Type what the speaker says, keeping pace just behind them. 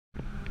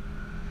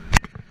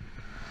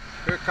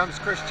Here comes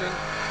Christian.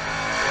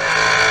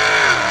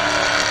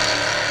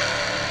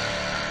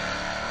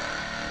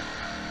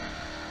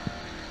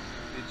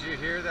 Did you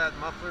hear that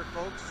muffler,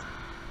 folks?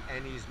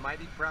 And he's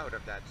mighty proud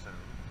of that sound.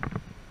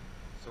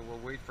 So we'll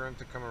wait for him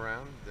to come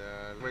around.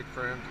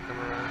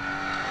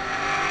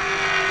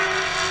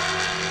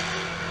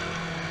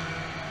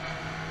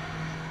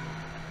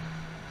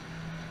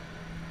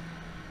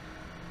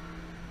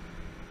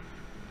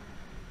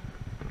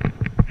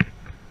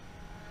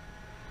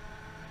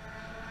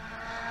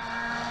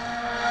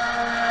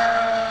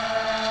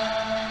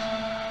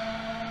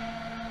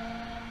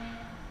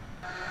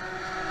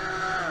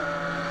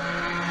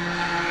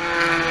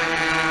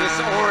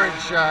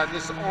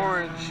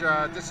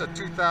 This is a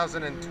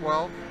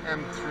 2012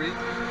 M3.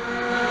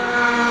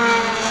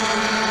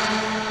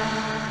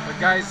 The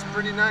guy's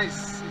pretty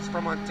nice. He's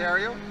from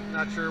Ontario.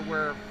 Not sure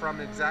where from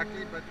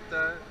exactly, but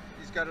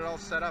he's got it all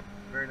set up.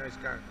 Very nice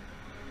car.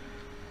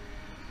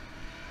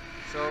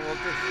 So we'll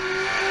just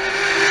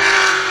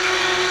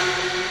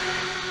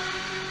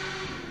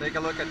take a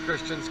look at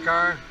Christian's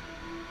car.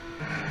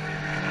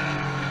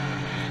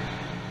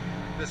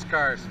 This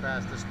car is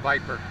fast, this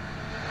Viper.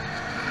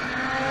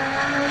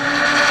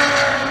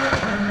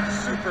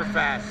 Super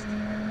fast.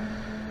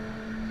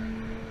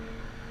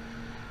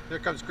 Here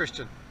comes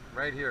Christian,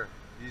 right here.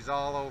 He's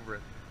all over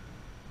it.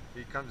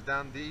 He comes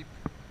down deep.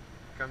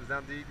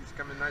 He's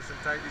coming nice and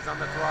tight. He's on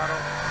the throttle.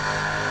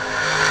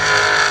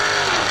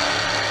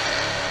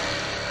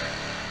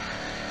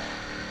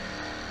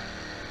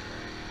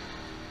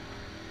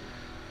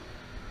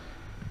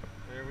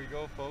 There we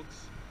go,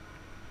 folks.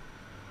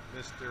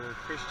 Mr.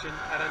 Christian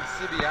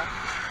Arancibia,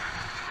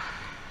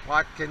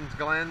 Watkins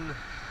Glen,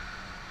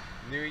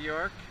 New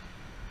York.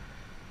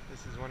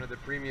 This is one of the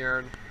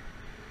premier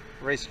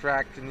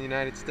racetracks in the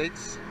United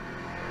States.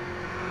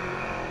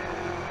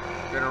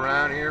 Been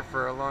around here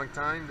for a long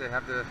time. They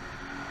have the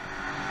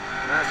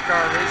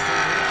NASCAR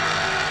racing here.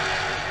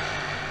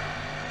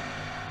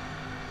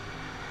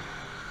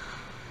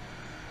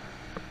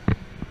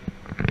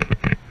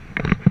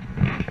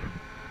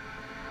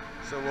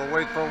 So we'll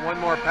wait for one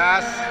more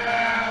pass,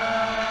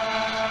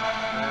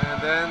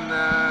 and then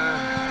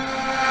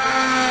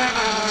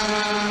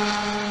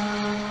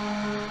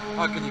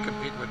how can you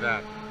compete with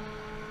that?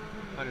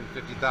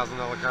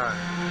 $150,000 car.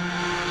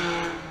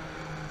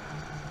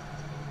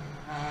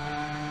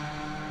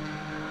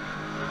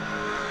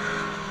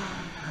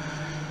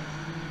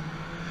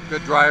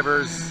 Good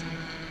drivers,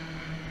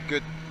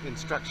 good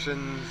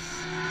instructions.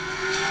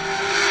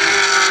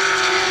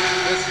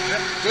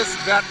 This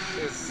vet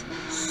is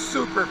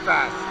super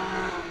fast.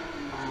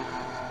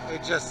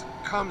 It just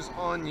comes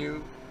on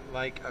you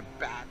like a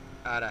bat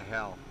out of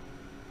hell.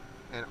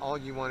 And all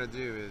you want to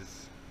do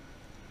is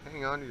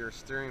hang on to your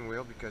steering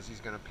wheel because he's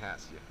going to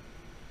pass you.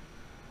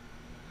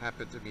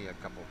 Happened to me a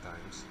couple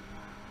times.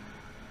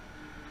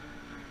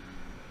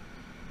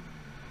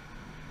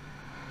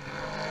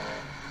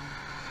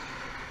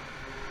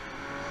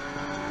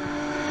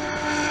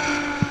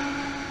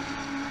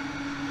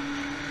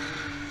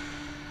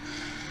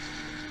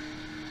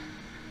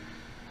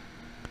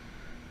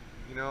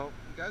 You know,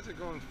 you guys are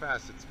going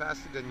fast. It's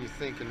faster than you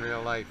think in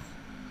real life.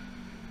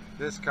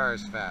 This car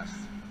is fast.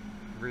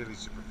 Really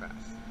super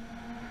fast.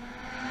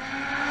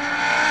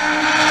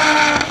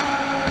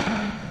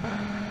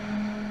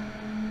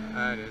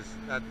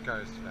 That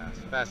car is fast.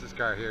 Fastest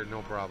car here,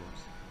 no problems.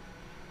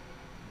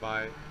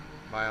 By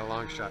a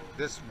long shot.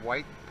 This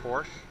white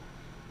Porsche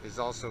is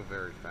also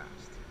very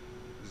fast.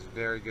 He's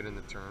very good in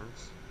the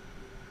turns.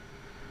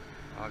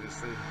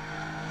 Obviously.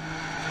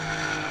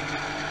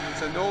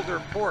 It's an older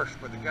Porsche,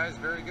 but the guy's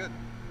very good.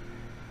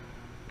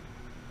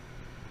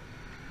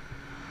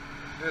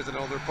 There's an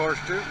older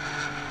Porsche too.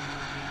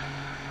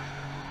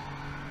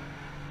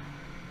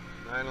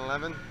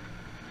 911.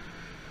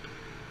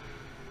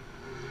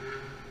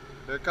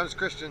 Here comes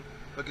Christian.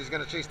 Look, he's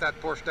going to chase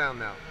that Porsche down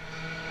now.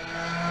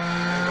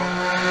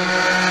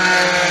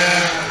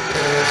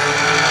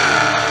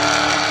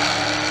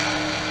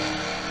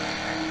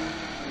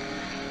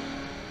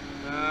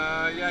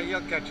 Yeah,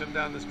 he'll catch him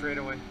down the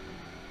straightaway.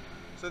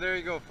 So there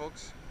you go,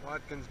 folks.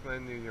 Watkins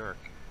Glen, New York.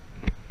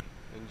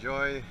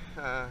 Enjoy.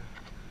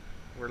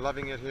 We're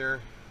loving it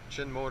here.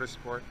 Chin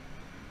Motorsport.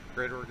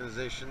 Great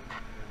organization.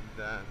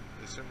 And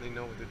they certainly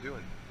know what they're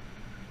doing.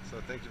 So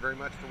thank you very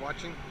much for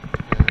watching.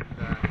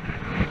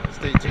 And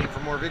stay tuned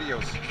for more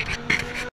videos.